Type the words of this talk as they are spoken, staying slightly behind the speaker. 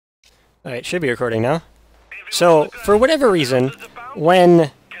Alright, should be recording now. So, for whatever reason, when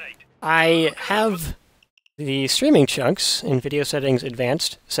I have the streaming chunks in video settings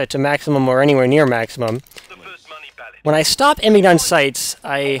advanced set to maximum or anywhere near maximum, when I stop aiming down sights,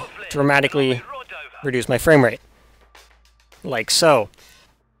 I dramatically reduce my frame rate. Like so.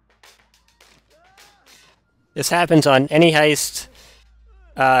 This happens on any heist.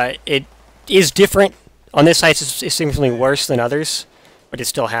 It is different. On this heist, it's significantly worse than others, but it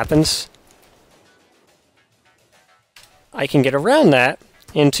still happens. I can get around that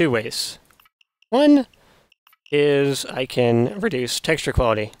in two ways. One is I can reduce texture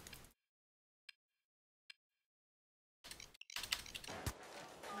quality.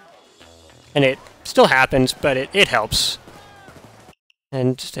 And it still happens, but it helps.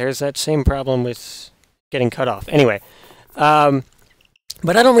 And there's that same problem with getting cut off. Anyway, but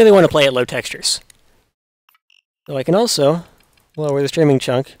I don't really want to play at low textures. So I can also lower the streaming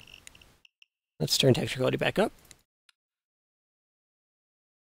chunk. Let's turn texture quality back up.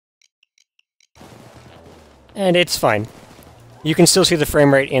 And it's fine. You can still see the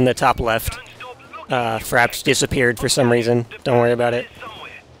frame rate in the top left. Fraps disappeared for some reason. Don't worry about it.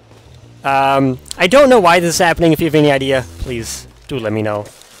 I don't know why this is happening. If you have any idea, please do let me know.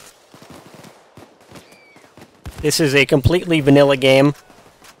 This is a completely vanilla game.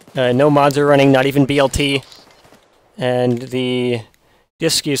 No mods are running, not even BLT. And the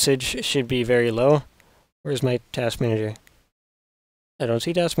disk usage should be very low. Where's my task manager? I don't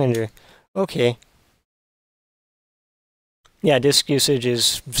see task manager. Okay. Yeah, disk usage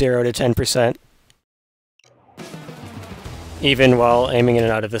is 0 to 10%. Even while aiming in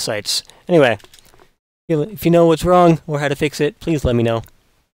and out of the sights. Anyway, if you know what's wrong or how to fix it, please let me know.